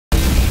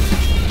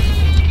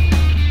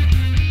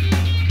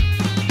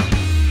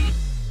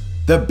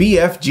The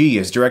BFG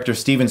is director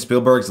Steven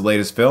Spielberg's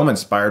latest film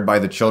inspired by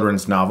the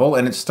children's novel,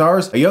 and it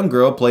stars a young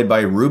girl played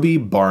by Ruby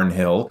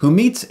Barnhill, who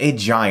meets a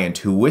giant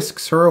who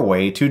whisks her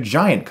away to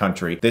giant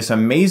country, this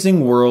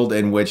amazing world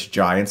in which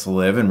giants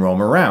live and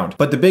roam around.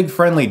 But the big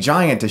friendly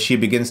giant, as she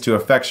begins to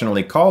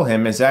affectionately call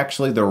him, is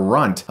actually the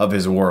runt of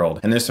his world.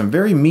 And there's some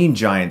very mean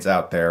giants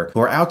out there who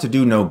are out to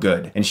do no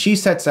good. And she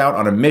sets out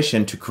on a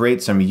mission to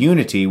create some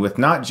unity with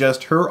not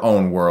just her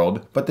own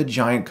world, but the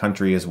giant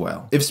country as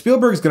well. If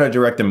Spielberg's gonna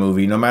direct a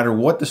movie, no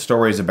matter what the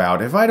story is about,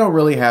 if I don't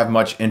really have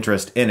much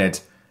interest in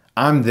it,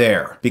 I'm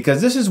there.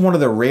 Because this is one of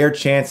the rare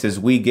chances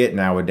we get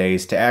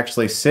nowadays to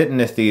actually sit in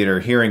a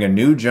theater hearing a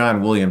new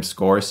John Williams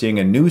score, seeing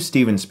a new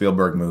Steven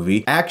Spielberg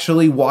movie,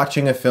 actually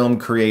watching a film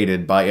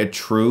created by a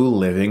true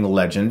living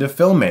legend of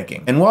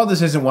filmmaking. And while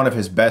this isn't one of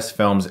his best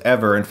films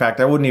ever, in fact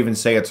I wouldn't even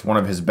say it's one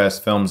of his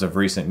best films of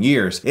recent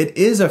years, it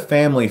is a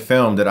family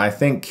film that I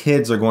think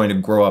kids are going to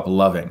grow up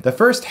loving. The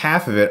first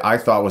half of it I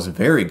thought was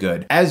very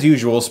good. As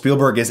usual,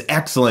 Spielberg is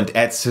excellent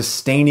at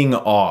sustaining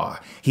awe.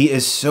 He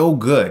is so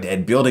good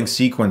at building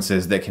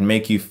sequences that can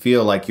make you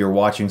feel like you're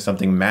watching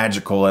something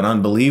magical and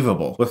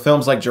unbelievable. With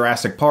films like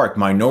Jurassic Park,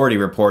 Minority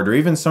Report, or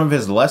even some of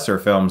his lesser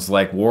films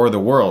like War of the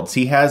Worlds,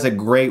 he has a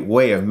great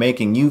way of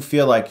making you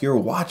feel like you're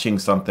watching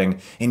something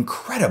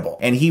incredible.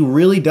 And he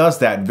really does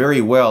that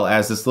very well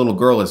as this little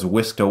girl is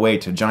whisked away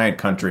to giant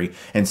country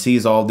and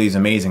sees all these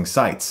amazing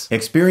sights.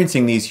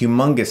 Experiencing these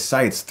humongous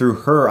sights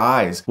through her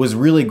eyes was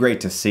really great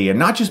to see, and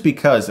not just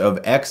because of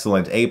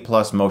excellent A+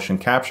 motion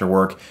capture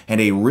work and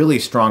a really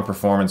strong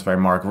performance by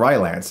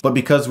Rylance, but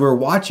because we're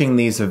watching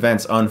these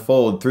events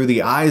unfold through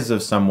the eyes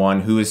of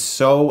someone who is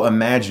so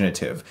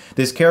imaginative.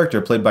 This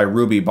character played by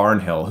Ruby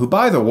Barnhill, who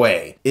by the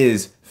way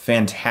is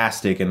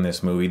fantastic in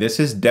this movie. This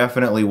is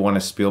definitely one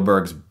of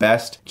Spielberg's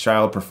best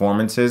child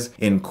performances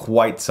in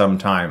quite some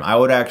time. I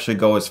would actually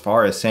go as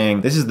far as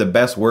saying this is the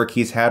best work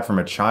he's had from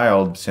a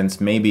child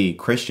since maybe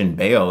Christian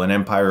Bale in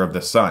Empire of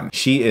the Sun.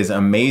 She is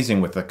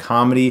amazing with the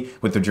comedy,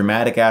 with the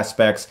dramatic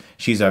aspects.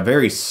 She's a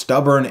very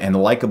stubborn and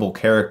likable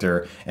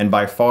character, and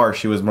by far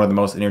she was one of the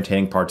most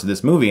entertaining parts of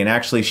this movie and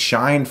actually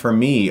shined for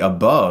me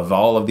above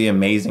all of the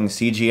amazing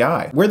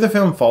CGI. Where the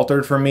film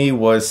faltered for me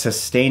was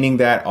sustaining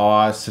that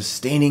awe,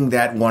 sustaining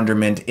that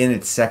wonderment in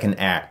its second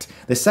act.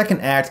 The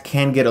second act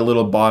can get a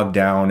little bogged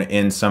down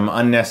in some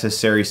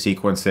unnecessary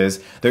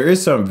sequences. There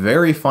is some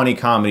very funny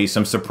comedy,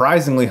 some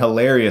surprisingly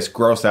hilarious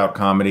gross out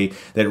comedy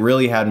that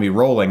really had me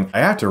rolling. I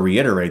have to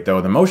reiterate though,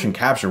 the motion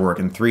capture work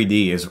in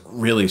 3D is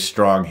really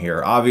strong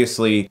here.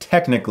 Obviously,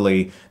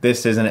 technically,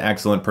 this is an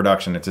excellent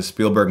production. It's a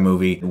Spielberg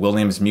movie.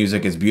 Williams'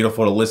 music is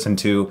beautiful to listen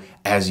to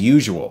as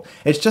usual.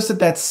 It's just that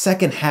that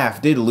second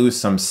half did lose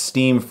some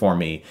steam for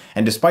me.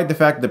 And despite the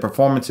fact that the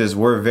performances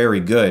were very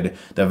good,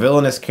 the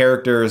villainous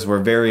characters were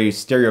very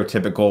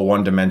stereotypical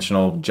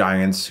one-dimensional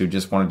giants who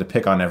just wanted to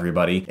pick on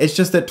everybody. It's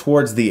just that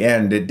towards the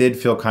end, it did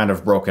feel kind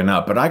of broken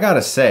up. But I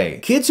gotta say,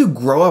 kids who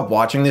grow up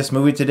watching this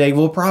movie today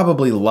will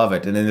probably love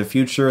it. And in the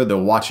future,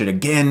 they'll watch it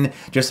again,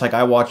 just like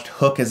I watched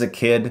Hook as a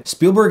kid.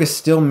 Spielberg is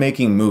still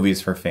making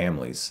movies for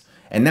families.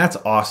 And that's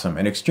awesome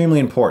and extremely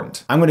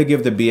important. I'm gonna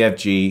give the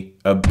BFG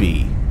a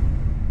B.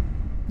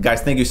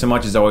 Guys, thank you so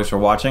much as always for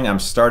watching. I'm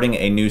starting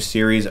a new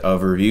series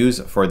of reviews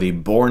for the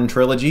Bourne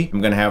trilogy.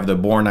 I'm gonna have the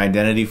Bourne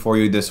Identity for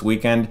you this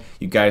weekend.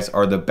 You guys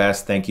are the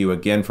best. Thank you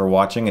again for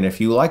watching. And if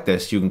you like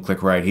this, you can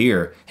click right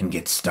here and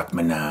get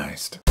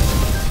Stuckmanized.